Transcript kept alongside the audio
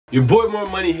Your boy More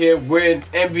Money here. We're in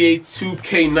NBA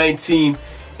 2K19,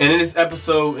 and in this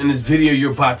episode, in this video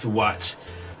you're about to watch,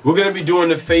 we're gonna be doing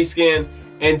the face scan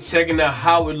and checking out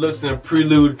how it looks in a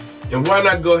prelude. And why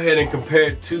not go ahead and compare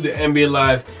it to the NBA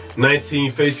Live 19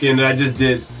 face scan that I just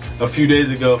did a few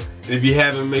days ago. And if you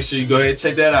haven't, make sure you go ahead and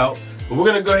check that out. But we're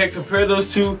gonna go ahead and compare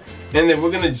those two, and then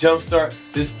we're gonna jumpstart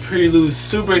this prelude.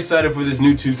 Super excited for this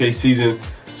new 2K season.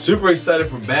 Super excited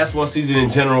for basketball season in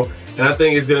general. And I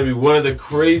think it's gonna be one of the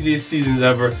craziest seasons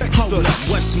ever. Hold up,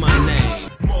 what's my name?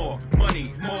 More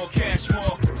money, more cash,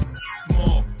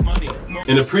 more money.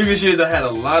 In the previous years, I had a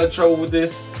lot of trouble with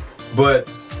this, but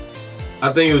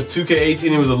I think it was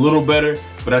 2K18, it was a little better.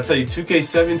 But I tell you,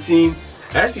 2K17,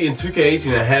 actually in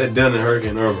 2K18, I had it done in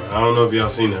Hurricane Irma. I don't know if y'all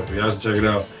seen that, but y'all should check it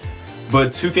out.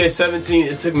 But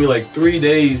 2K17, it took me like 3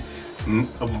 days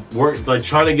of work, like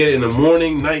trying to get it in the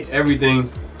morning, night, everything.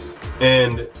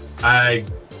 And I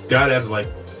got it after like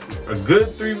a good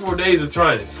 3-4 days of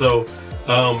trying it. So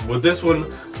with this one,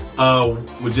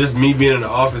 with just me being in the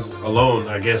office alone,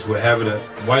 I guess with having a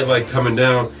white light coming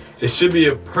down, it should be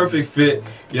a perfect fit.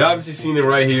 You obviously seen it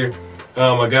right here.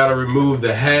 I gotta remove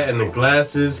the hat and the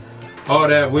glasses, all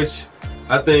that, which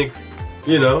I think,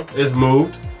 you know, is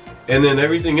moved. And then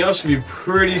everything else should be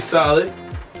pretty solid.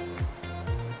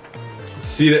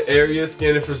 See the area,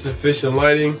 scan it for sufficient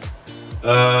lighting.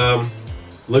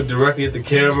 Look directly at the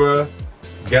camera.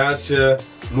 Gotcha.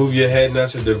 Move your head,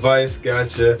 not your device.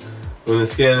 Gotcha. When the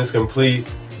scan is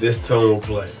complete, this tone will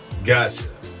play. Gotcha.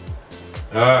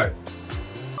 Alright.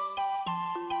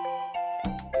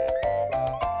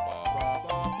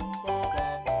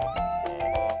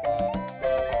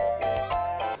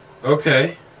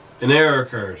 Okay. An error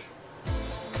occurred.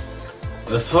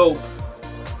 Let's hope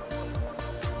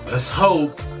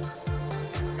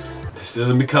this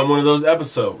doesn't become one of those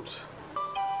episodes.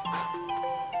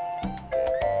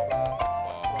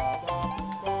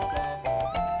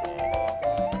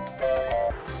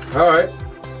 Alright.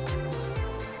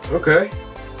 Okay.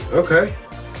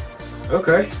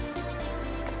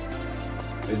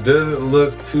 It doesn't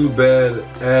look too bad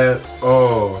at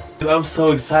all. I'm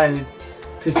so excited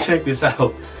to check this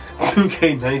out.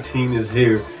 2K19 is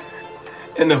here.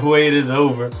 And the wait is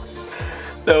over.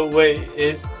 The wait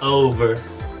is over.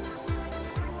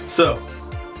 So,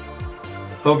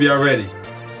 hope y'all ready.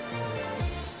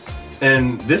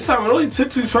 And this time it only took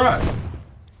 2 tries.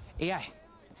 AI,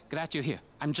 glad you're here.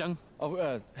 I'm Jung.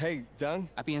 Oh, hey, Jung.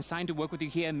 I've been assigned to work with you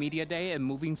here at Media Day and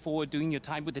moving forward during your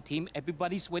time with the team.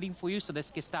 Everybody's waiting for you, so let's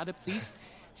get started, please.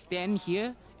 Stand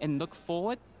here and look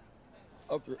forward.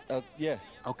 Oh, yeah.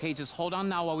 Okay, just hold on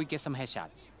now while we get some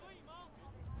headshots.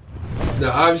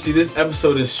 Now, obviously, this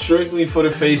episode is strictly for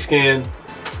the face scan.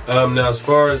 Now, as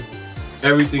far as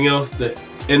everything else, the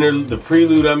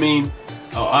prelude,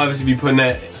 I'll obviously be putting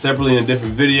that separately in a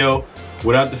different video.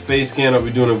 Without the face scan, I'll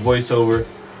be doing a voiceover.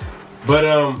 But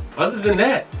other than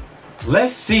that,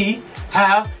 let's see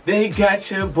how they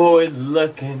got your boy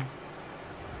looking.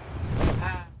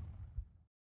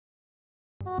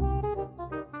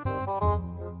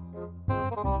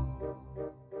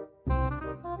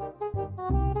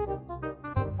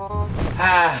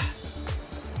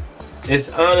 It's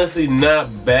honestly not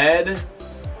bad.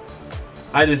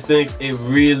 I just think it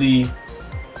really,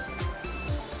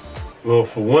 well,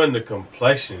 for one, the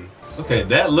complexion. Okay,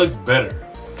 that looks better.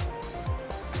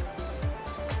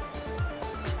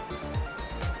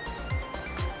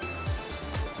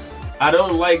 I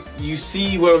don't like, you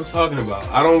see what I'm talking about.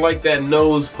 I don't like that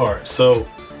nose part. So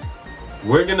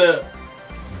we're gonna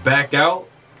back out.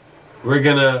 We're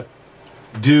gonna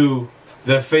do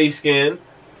the face scan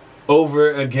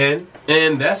over again.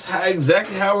 And that's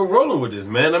exactly how we're rolling with this,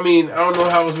 man. I don't know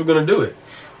how else we're gonna do it.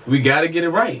 We gotta get it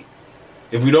right.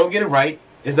 If we don't get it right,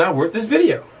 it's not worth this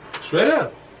video. Straight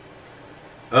up.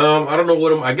 I don't know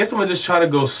what I guess I'm gonna just try to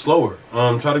go slower.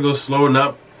 Try to go slower,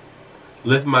 not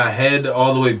lift my head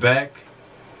all the way back.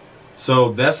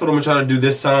 So that's what I'm gonna try to do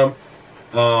this time.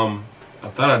 I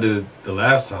thought I did it the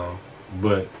last time,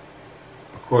 but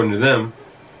according to them,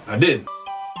 I didn't.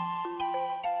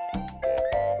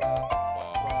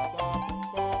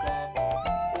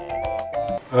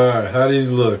 Alright, how these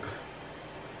look?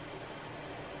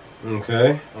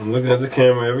 Okay, I'm looking at the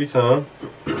camera every time.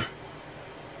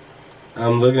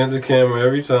 I'm looking at the camera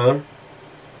every time.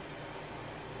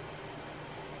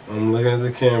 I'm looking at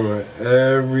the camera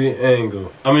every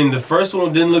angle. The first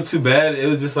one didn't look too bad. It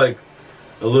was just like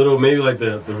a little, maybe like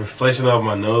the reflection off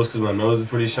my nose, because my nose is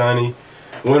pretty shiny.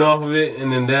 Went off of it,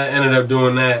 and then that ended up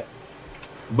doing that.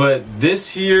 But this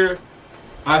here,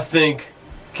 I think,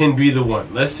 can be the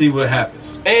one. Let's see what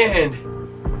happens. And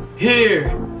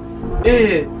here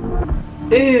it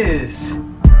is.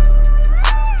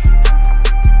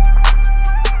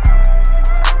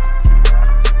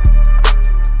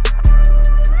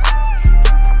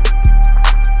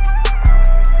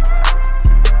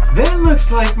 looks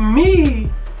like me.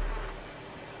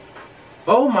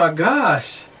 Oh my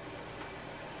gosh.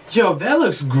 Yo, that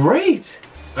looks great.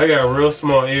 I got real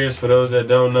small ears for those that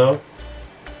don't know.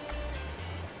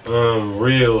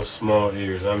 Real small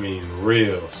ears. I mean,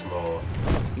 real small.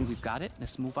 I think we've got it.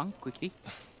 Let's move on quickly.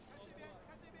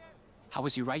 How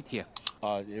was your ride here?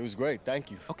 It was great.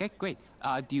 Thank you. Okay, great.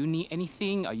 Do you need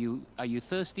anything? Are you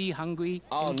thirsty, hungry?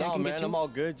 Oh, Anything I no, can man. get you? I'm all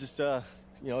good. Just,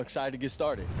 you know, excited to get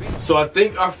started. So I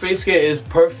think our face scan is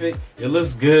perfect. It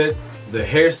looks good. The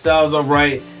hairstyles are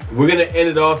right. We're gonna end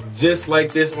it off just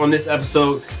like this on this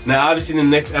episode. Now, obviously, in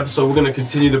the next episode, we're gonna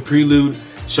continue the prelude,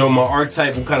 show my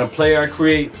archetype, what kind of player I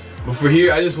create. But for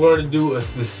here, I just wanted to do a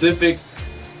specific,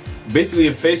 basically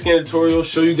a face scan tutorial,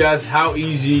 show you guys how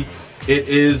easy it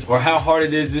is or how hard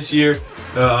it is this year,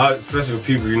 especially with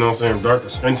people, you know what I'm saying, darker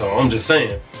skin tone. I'm just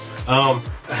saying. I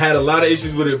had a lot of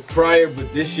issues with it prior,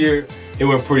 but this year it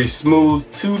went pretty smooth.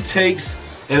 2 takes,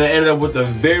 and I ended up with a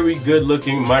very good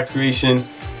looking my creation,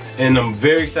 and I'm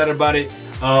very excited about it.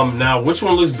 Now, which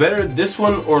one looks better, this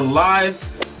one or live?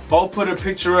 I'll put a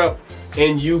picture up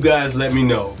and you guys let me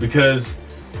know, because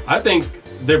I think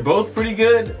they're both pretty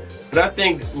good, but I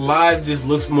think live just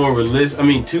looks more realistic. I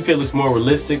mean, 2K looks more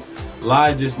realistic.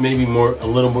 Live just maybe a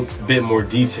little bit more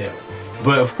detailed.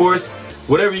 But of course,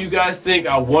 whatever you guys think,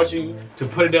 I want you to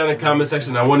put it down in the comment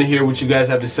section. I want to hear what you guys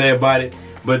have to say about it.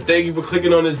 But thank you for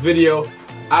clicking on this video.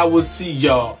 I will see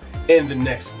y'all in the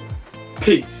next one.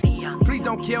 Peace. Please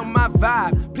don't kill my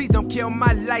vibe. Please don't kill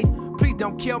my light. Please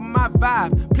don't kill my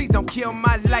vibe. Please don't kill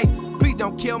my light. Please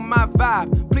don't kill my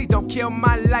vibe. Please don't kill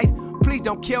my light. Please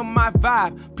don't kill my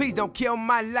vibe. Please don't kill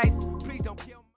my light.